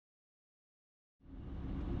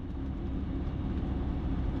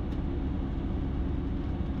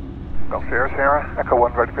Golf Sierra Sierra, Echo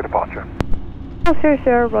 1 ready for departure. Golf Sierra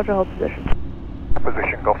Sierra, roger, hold position.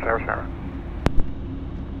 Position, Golf Sierra Sierra.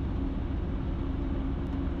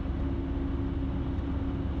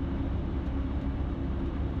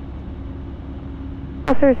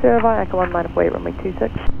 Golf Sierra Sierra via Echo 1, line of way, runway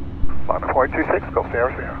 26. Line of way 26, Golf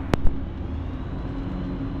Sierra Sierra.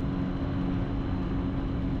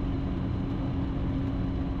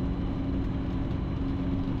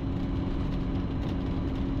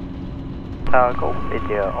 Golf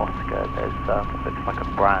India Oscar, there's what looks like a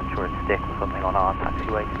branch or a stick or something on our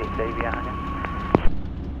taxiway to the Xavier hangar.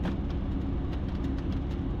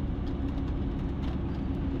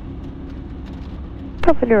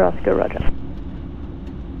 Golf India Oscar, roger.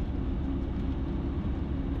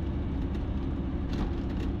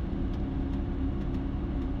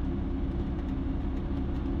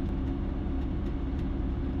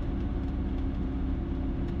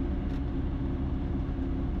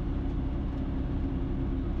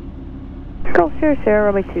 Golf Sierra Sierra,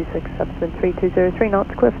 runway 26, subsequent 3203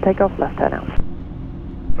 knots, clear for takeoff, left turn out.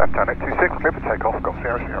 Left turn at 26, clear for takeoff, Golf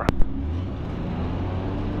Sierra Sierra.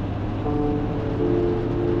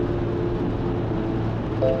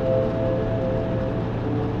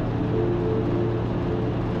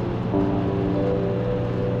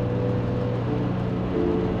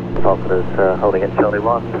 Falconers holding at Charlie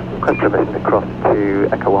 1, request permission to cross to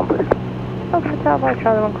Echo 1 please. Falconer Tower by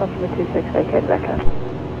Charlie 1, cross runway 26, vacate Echo.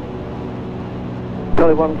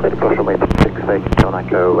 Charlie 1, clear to cross runway 26, vacate John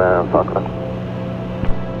Echo, Falconer.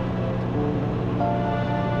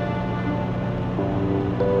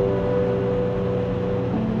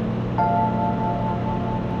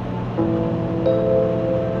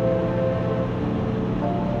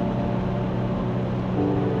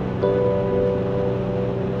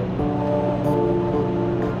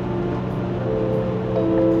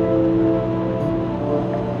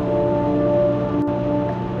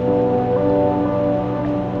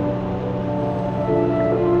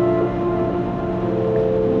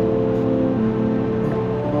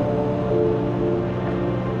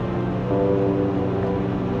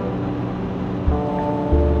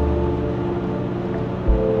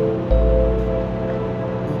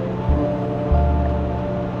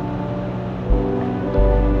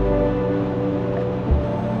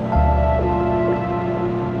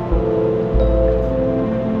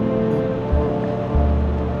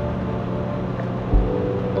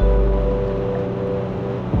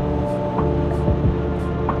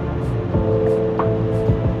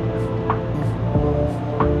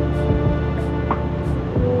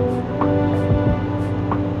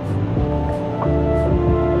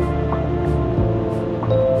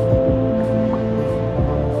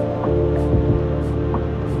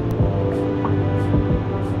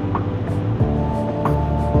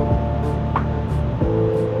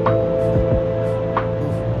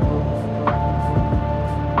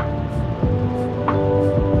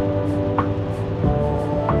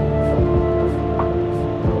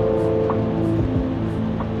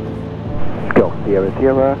 Sierra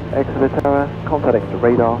Sierra, Exeter, contacting the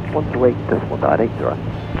radar, 128.180.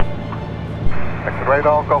 Exit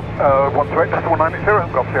radar, Golf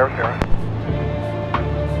 128.190, Golf Sierra Sierra.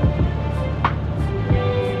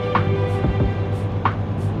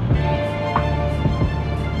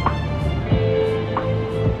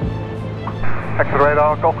 Exit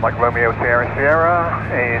radar, Golf Mike Romeo Sierra Sierra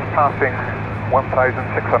is passing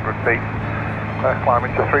 1,600 feet,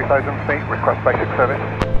 climbing to 3,000 feet, request basic service.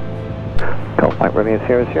 Golf Mike Romeo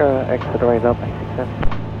Sierra Sierra, Exeter radar, basic service.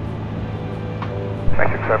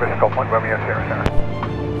 Basic service, Golf Mike Romeo Sierra Sierra.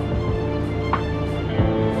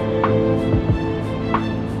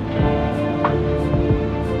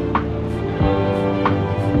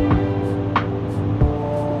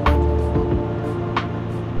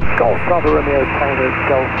 Golf Bravo Romeo Tango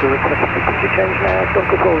Golf to request frequency change now, Golf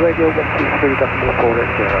Control Radio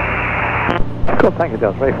 123.480. Golf Tango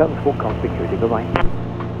Delta, very firm, squawk com security, goodbye.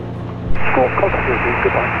 Squawk com security,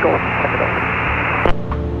 goodbye, Golf, Tango Delta.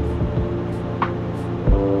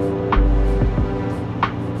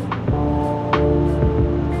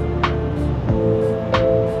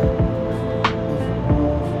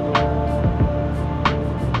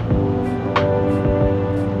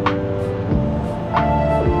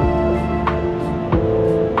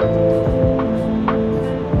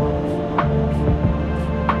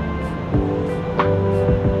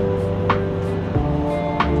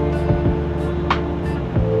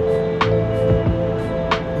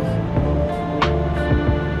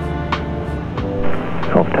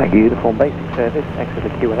 Uniform basic service, Exeter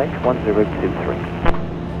QNH 1023.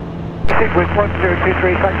 Sequence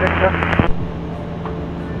 1023, thanks, Exeter.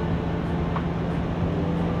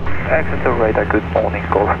 Exeter radar, good morning,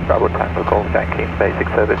 Golf Bravo Tango Golf Yankee, basic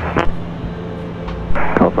service.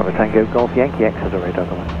 Golf Bravo Tango, Golf Yankee, Exeter radar,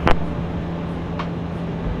 go on.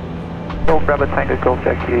 Golf Bravo Tango Golf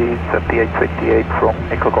Yankee, 7828 from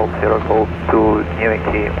Echo Golf 04 to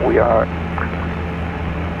Newquay. We are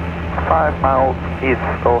 5 miles east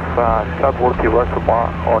of Southworthy Reservoir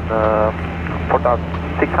on for about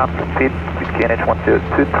 600 feet with QNH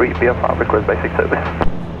 1023 BFR, request basic service.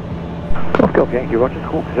 Golf Yankee, Roger,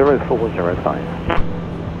 Squawk 0405.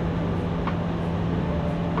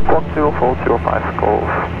 10405, Golf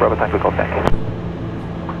Bravo Tango Golf Yankee.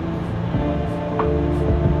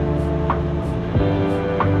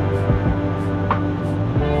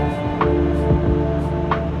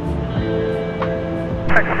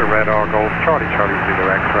 Exeter radar, Golf Charlie Charlie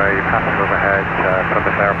Zulu X-ray, passing overhead,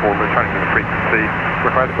 Plymouth Airport, returning to the frequency,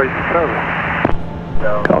 requires basic service.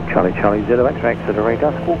 Golf Charlie Charlie, Zulu X-ray, Exeter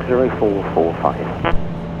radar, Squawk 0445.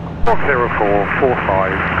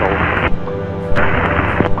 0445, Golf.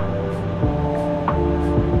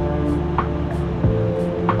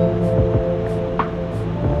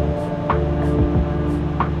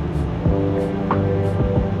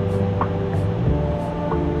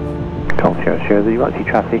 Sure, you might see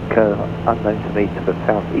traffic unknown to me to the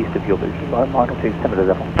southeast of your position by a mile or two, similar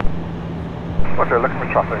level. Roger, looking for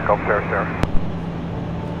traffic, Golf Sierra Sierra.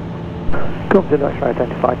 Golf Zulu X-ray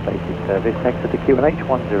identified basic service, Exeter QNH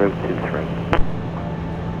 1023.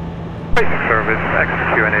 Basic service, Exeter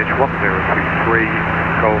QNH 1023,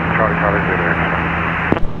 Golf Charlie Charlie Zulu X-ray.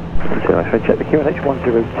 Zulu X-ray, check the QNH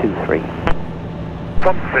 1023.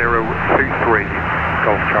 1023,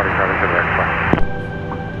 Golf Charlie Charlie Zulu X-ray.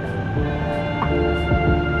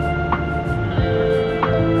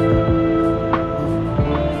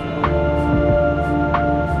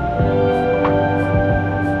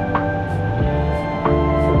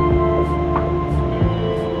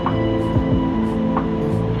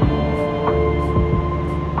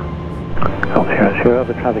 Sure,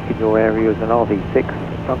 other traffic in your area is an RV6,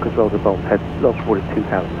 drunk as well as a bulkhead, lost water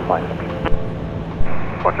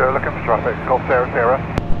 2,500. Roger, looking for traffic, Golf Sierra Sierra.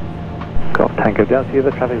 Golf Tango Delta,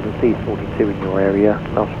 other traffic is a C42 in your area,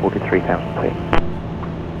 lost water 3,000 feet.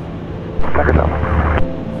 Tango Delta.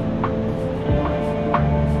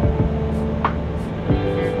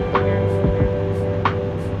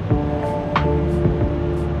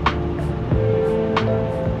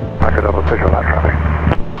 Tango Delta, visual that traffic.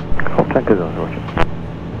 Golf Tango Delta, Roger.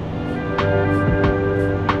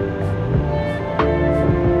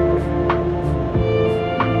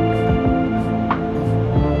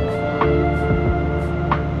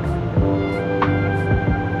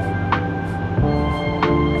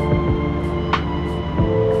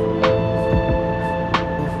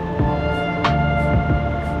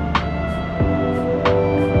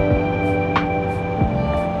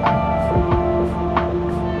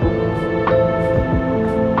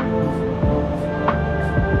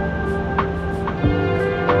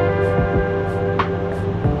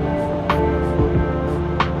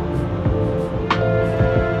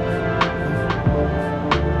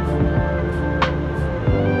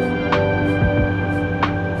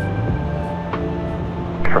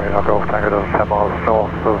 Radar Golf Tango Delta 10 miles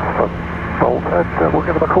north of Bolthead. We'll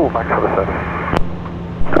give them a call back for the service.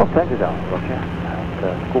 Golf Tango Delta, Roger. And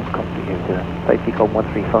Squawk company to safety code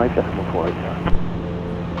 135, decimal 480.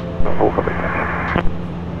 All copy, thanks.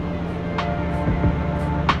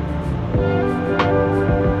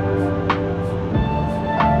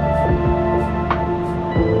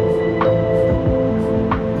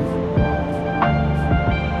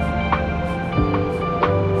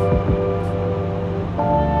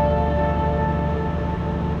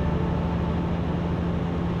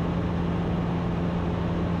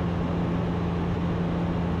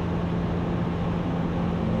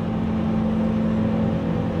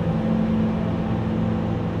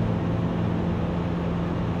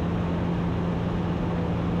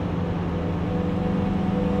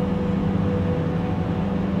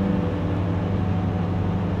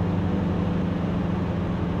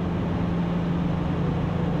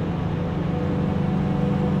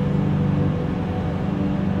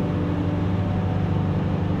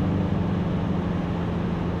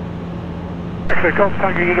 Exeter Golf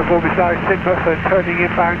Tango uniform is now Sidmouth and turning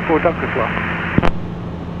inbound for Dunkerswell.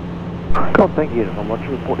 Golf Tango uniform, Roger,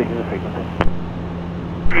 reporting in the frequency.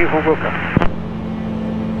 Uniform will come.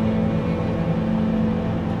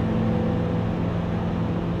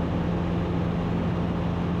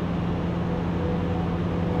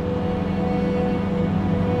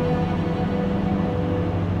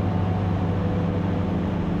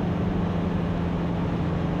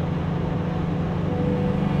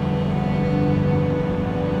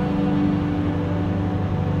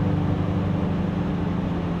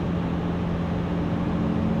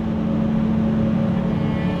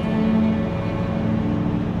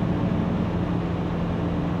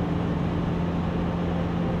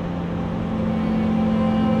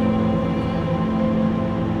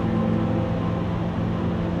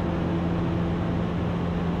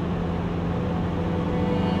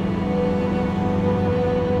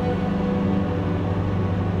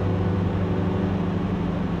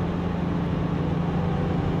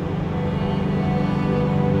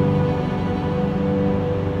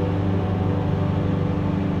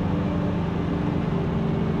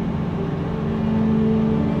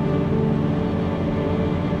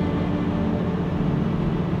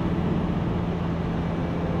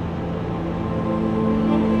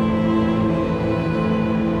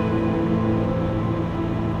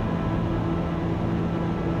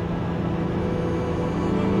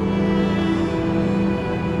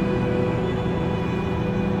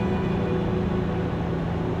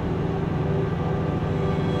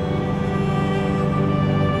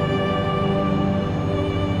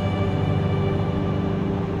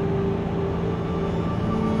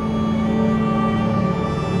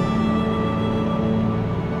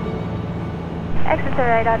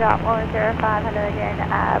 Exeter radar dot 105, hello again.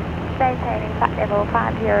 Maintaining flight level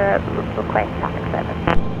 50, request traffic service.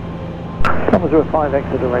 105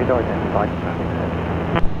 Exeter radar identified, traffic service.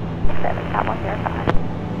 7, top 105.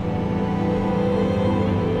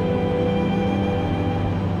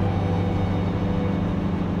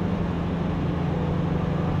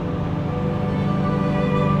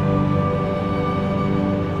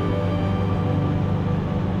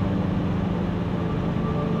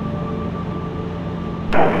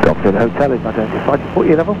 The hotel is identified. What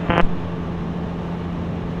your level?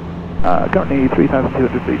 Currently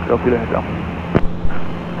 3,200 feet, Delta Hotel.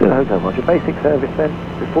 To the hotel, roger. Basic service then.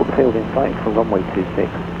 Report the field in sight for runway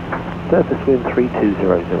 26. Surface wind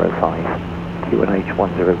 32005. QNH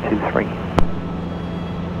 1023.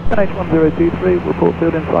 QNH 1023, report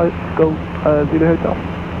field in sight, Golf Zulu Hotel.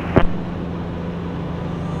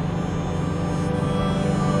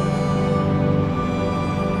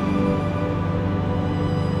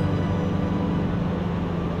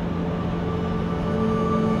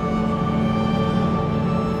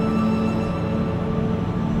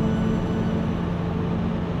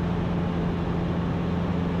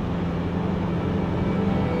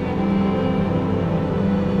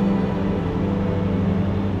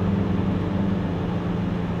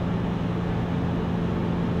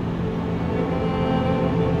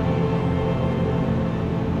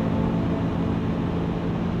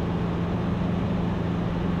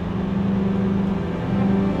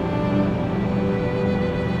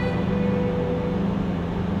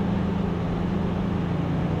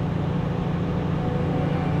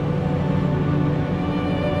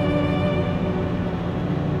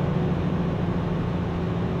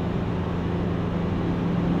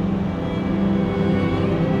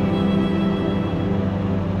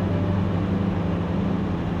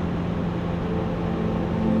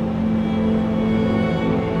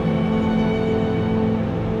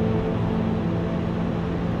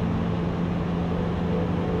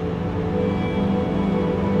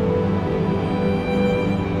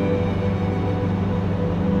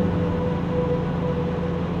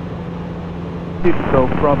 Golf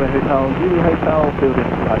Bravo Hotel, Zulu Hotel, field in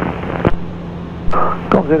sight.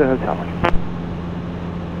 Golf Zulu Hotel.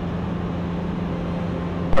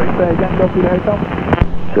 Sorry, say again, Golf Zulu Hotel.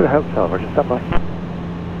 Zulu Hotel, roger, stand by.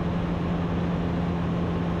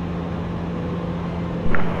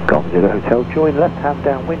 Golf Zulu Hotel, join left hand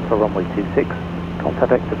downwind for runway 26.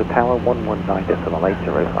 Contact Exeter Tower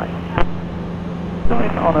 119.805.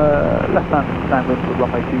 Join on a left-hand downwind for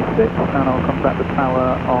runway 26, and I'll contact the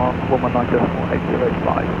tower on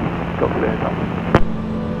 119.805. Golf Zulu Hotel.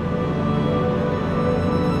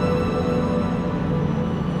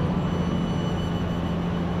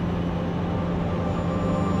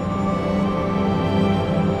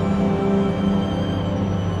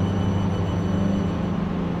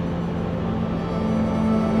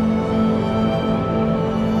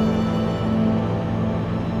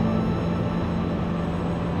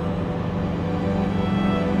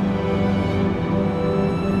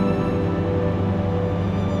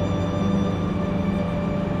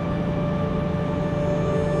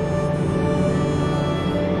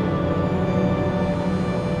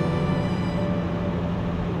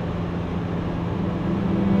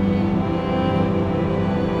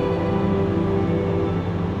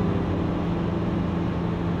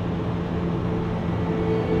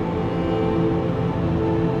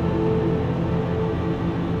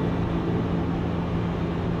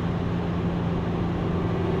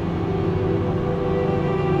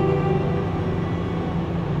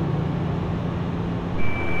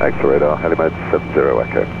 Exeter radar, helimed 70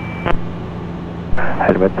 Echo.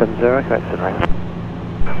 Helimed 70 Echo, Exeter radar.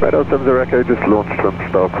 Radar 70 Echo just launched from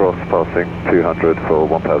Starcross, passing 200 for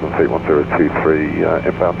 1,000 feet, 1023,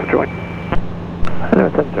 inbound to join.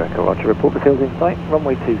 Helimed 70 Echo, roger. Report the field in sight,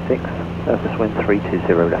 runway 26, surface wind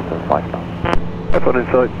 320 less than 5 knots. F1 in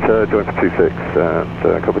sight, join for 26, and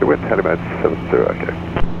copy the wind, helimed 70 Echo.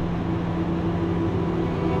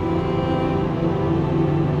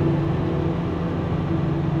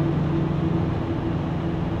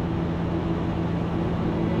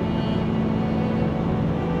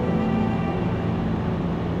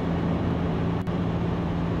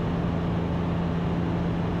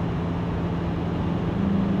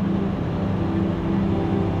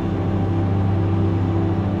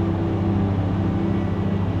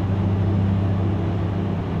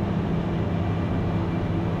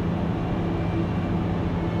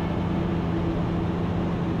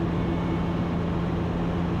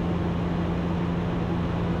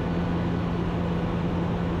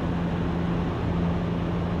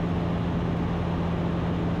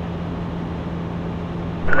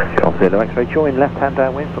 Zero X-ray, join left-hand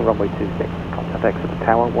downwind for runway 26. Contact Exeter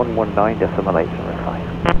Tower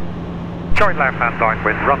 119.805. Join left-hand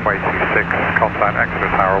downwind, runway 26, contact Exeter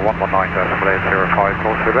Tower 119.805,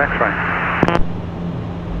 call to the X-ray.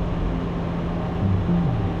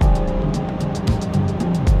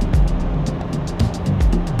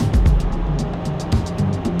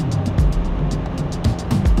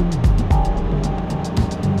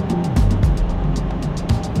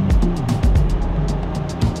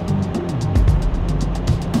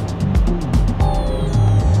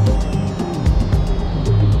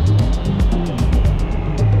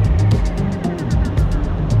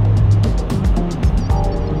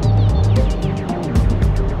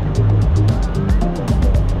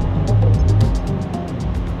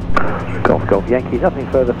 Golf Yankee, nothing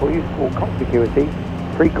further for you. All com security.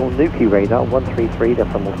 Frequel Nuki radar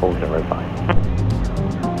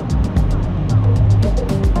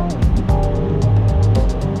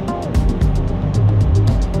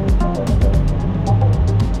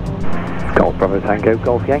Golf Bravo Tango,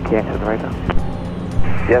 Golf Yankee, enter the radar.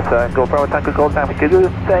 Yes, Golf Bravo Tango, Golf Yankee. Could you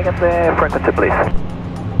say again the frequency, please?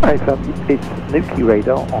 Right, it's Nuki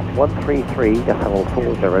radar on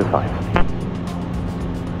 133.405.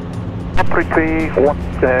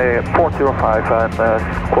 133.405 and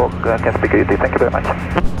Squawk can speak with you. Thank you very much.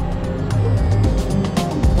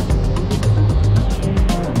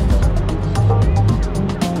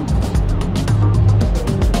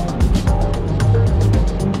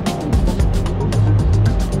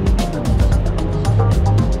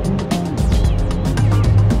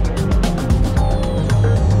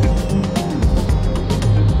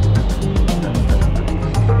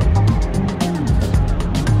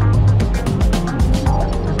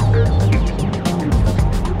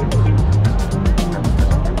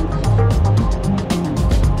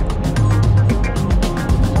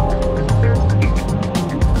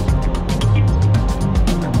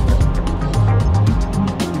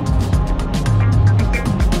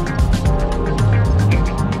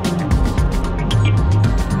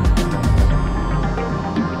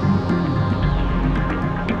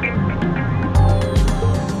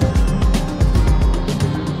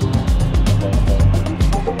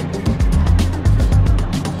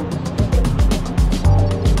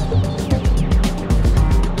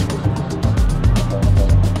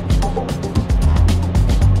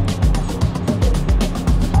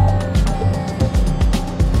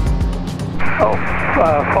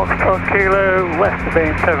 Foxtrot Kilo, west of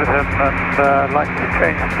main Everton, and like to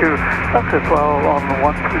change to as well on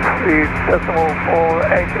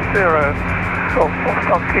 123.480. Golf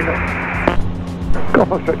Foxtrot Kilo. Golf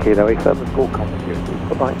Foxtrot Kilo, a further score com security.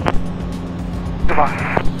 Bye-bye.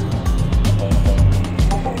 Goodbye.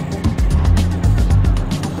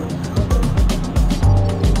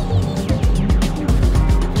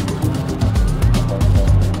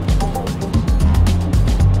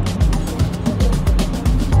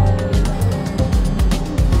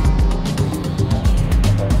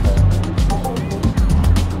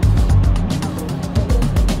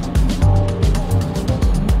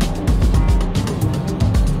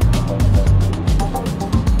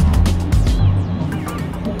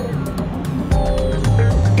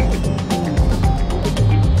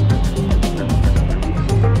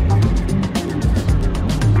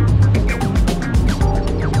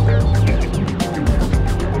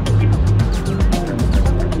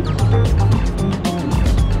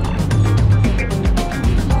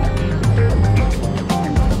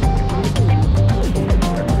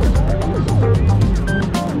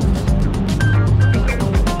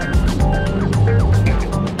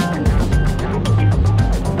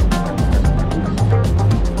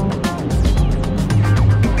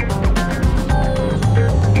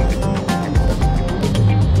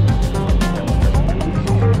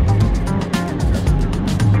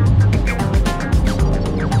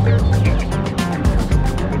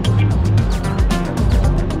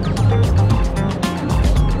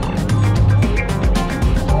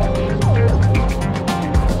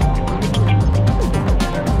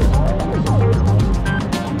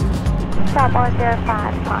 Stop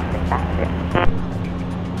 105, passing passenger.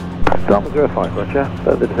 Start 105, roger.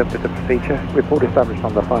 Further descent procedure. Report established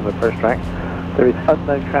on the final first track. There is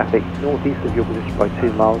unknown traffic northeast of your position by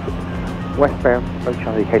 2 miles. Westbound, approach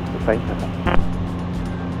indicates the same level.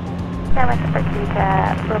 Service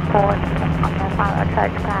procedure, report on the final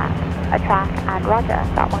approach track and roger.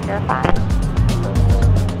 Stop 105.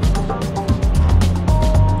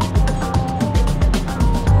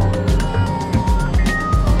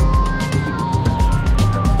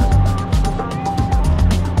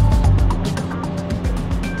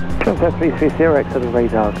 Contact 330 Exeter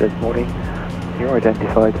radar, good morning. you're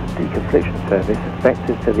identified. Deconfliction service.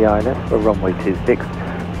 Vectors to the ILS for runway 26.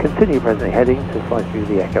 Continue present heading to fly through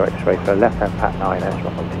the Echo X-ray for left-hand pattern ILS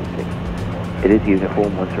runway 26. It is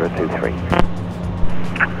uniform 1023.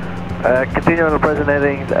 Continue on the present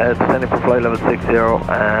heading, descending for flight level 60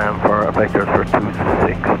 and for a vector for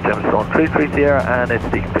 26, Gemstone 330 and it's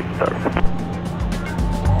deconfliction service.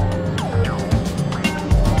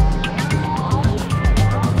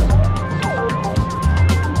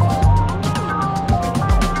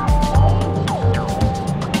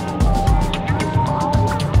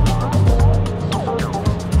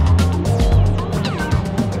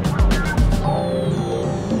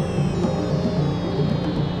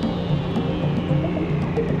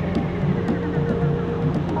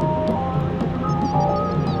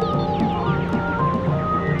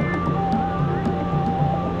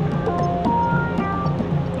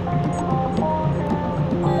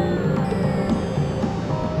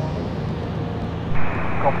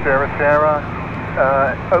 Sierra Sierra,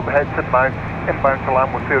 overhead to mount, inbound to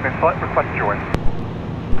land with field in sight, request join.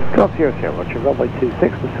 Golf Sierra Sierra, roger, runway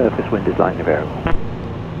 26, the surface wind is lightly variable.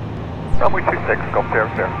 Runway 26, Golf Sierra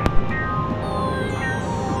Sierra.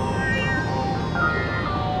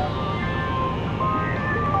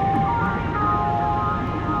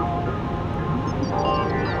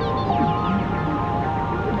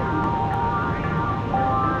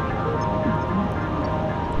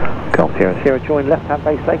 Golf Sierra Sierra, join left-hand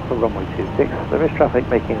base lake for runway 26. There is traffic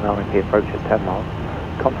making an RMP approach at 10 miles.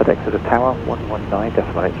 Contact Exeter Tower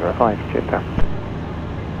 119.805. Cheers, Tower.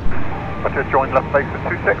 Roger, join left base at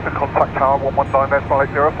 26 and contact Tower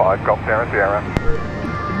 119.805, Golf Sierra Sierra.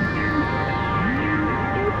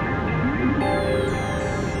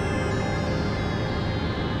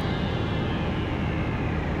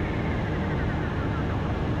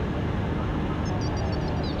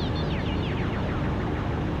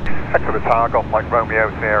 Exeter Tower, Golf Mike Romeo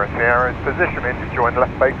Sierra Sierra is positioning to join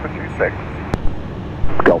left base for 26.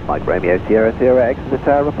 Golf Mike Romeo Sierra Sierra, Exeter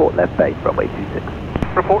Tower, report left base, runway 26.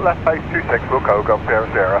 Report left base 26, we'll go, Golf Sierra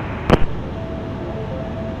Sierra.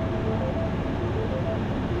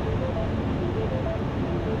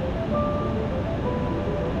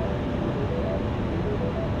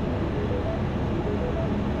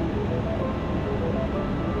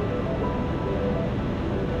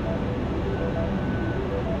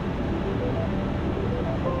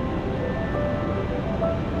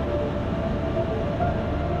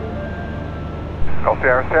 Golf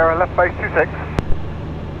Sierra Sierra, left base 26.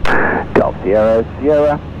 Golf Sierra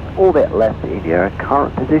Sierra, orbit left in your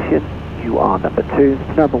current position. You are number 2.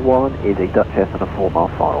 Number 1 is a Duchess on a 4-mile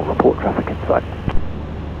final. Report traffic in sight.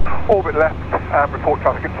 Orbit left and report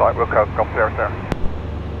traffic in sight, we'll go, Golf Sierra Sierra.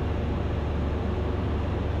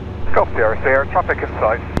 Golf Sierra Sierra, traffic in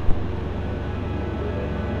sight.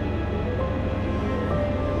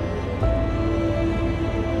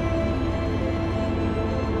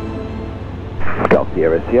 Golf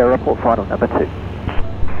Sierra Sierra, report final number 2.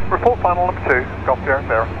 Report final number 2, Golf Sierra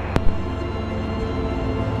Sierra.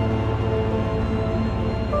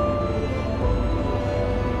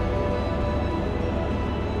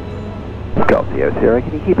 Golf Sierra Sierra,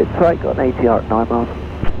 can you keep it tight? Got an ATR at 9 miles.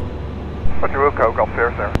 Roger, we'll go, Golf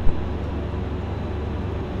Sierra Sierra.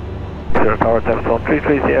 Sierra Tower, Gemstone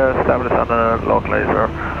 330 Sierra, establish on a log laser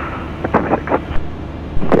 26.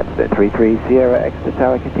 Gemstone 33 Sierra, Exeter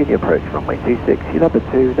Tower, continue approach runway 26. You're number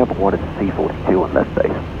 2, number 1 is a C42 on left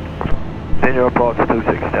base. Continue approach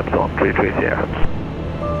 26, Gemstone 33 Sierra.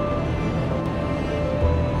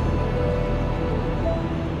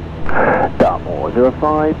 Dartmoor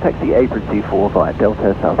 05, taxi apron 24 via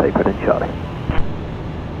Delta, South Apron and Charlie.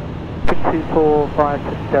 24 via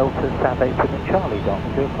Delta, South Apron and Charlie,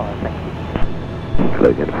 Dartmoor 05, thank you.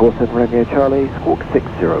 Logan 47 Romeo Charlie, squawk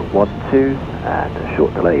 6012, and a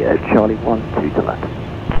short delay at Charlie 12 to land.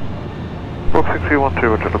 Squawk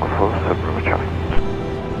 6312, Roger, looking for 7 Romeo Charlie.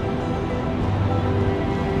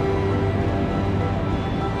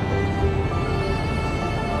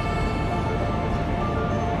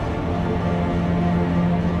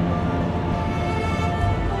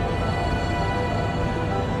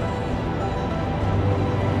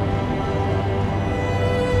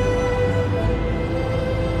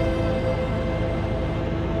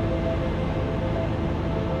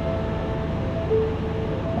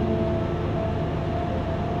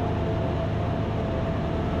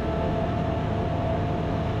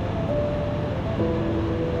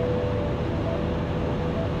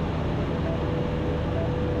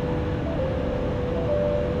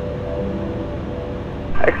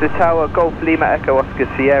 Exeter Tower, Golf Lima Echo Oscar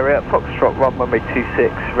Sierra, Foxtrot runway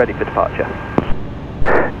 26, ready for departure.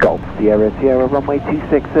 Golf Sierra Sierra, runway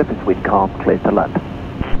 26, surface wind calm, clear to land.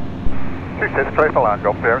 26, clear to land,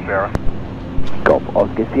 Golf Sierra Sierra. Golf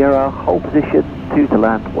Oscar Sierra, hold position, 2 to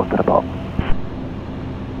land, 1 to depart.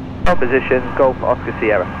 Hold position, Golf Oscar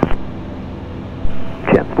Sierra.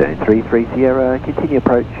 Gemstone 33 Sierra, continue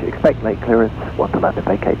approach, expect late clearance, 1 to land and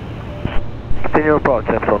vacate. Continue approach,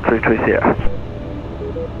 Gemstone 33 Sierra.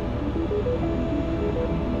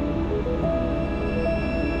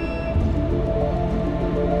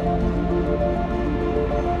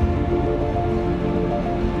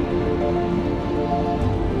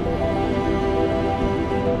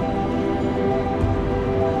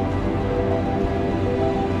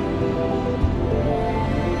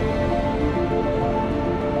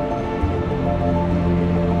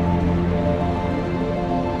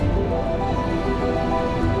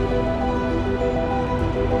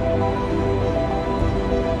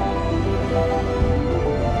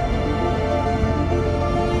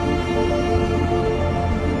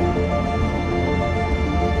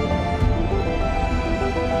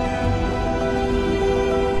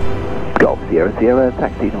 Golf Sierra Sierra,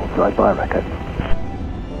 taxi northside via Echo.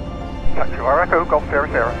 Taxi via Echo, Golf Sierra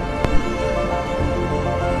Sierra.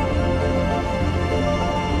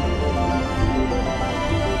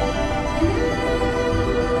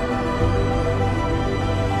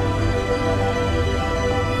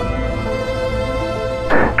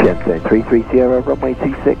 Gemstone 33 Sierra, runway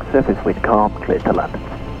 26, surface wind calm, clear to land.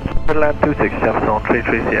 Land 26, Gemstone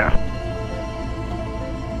 33 Sierra.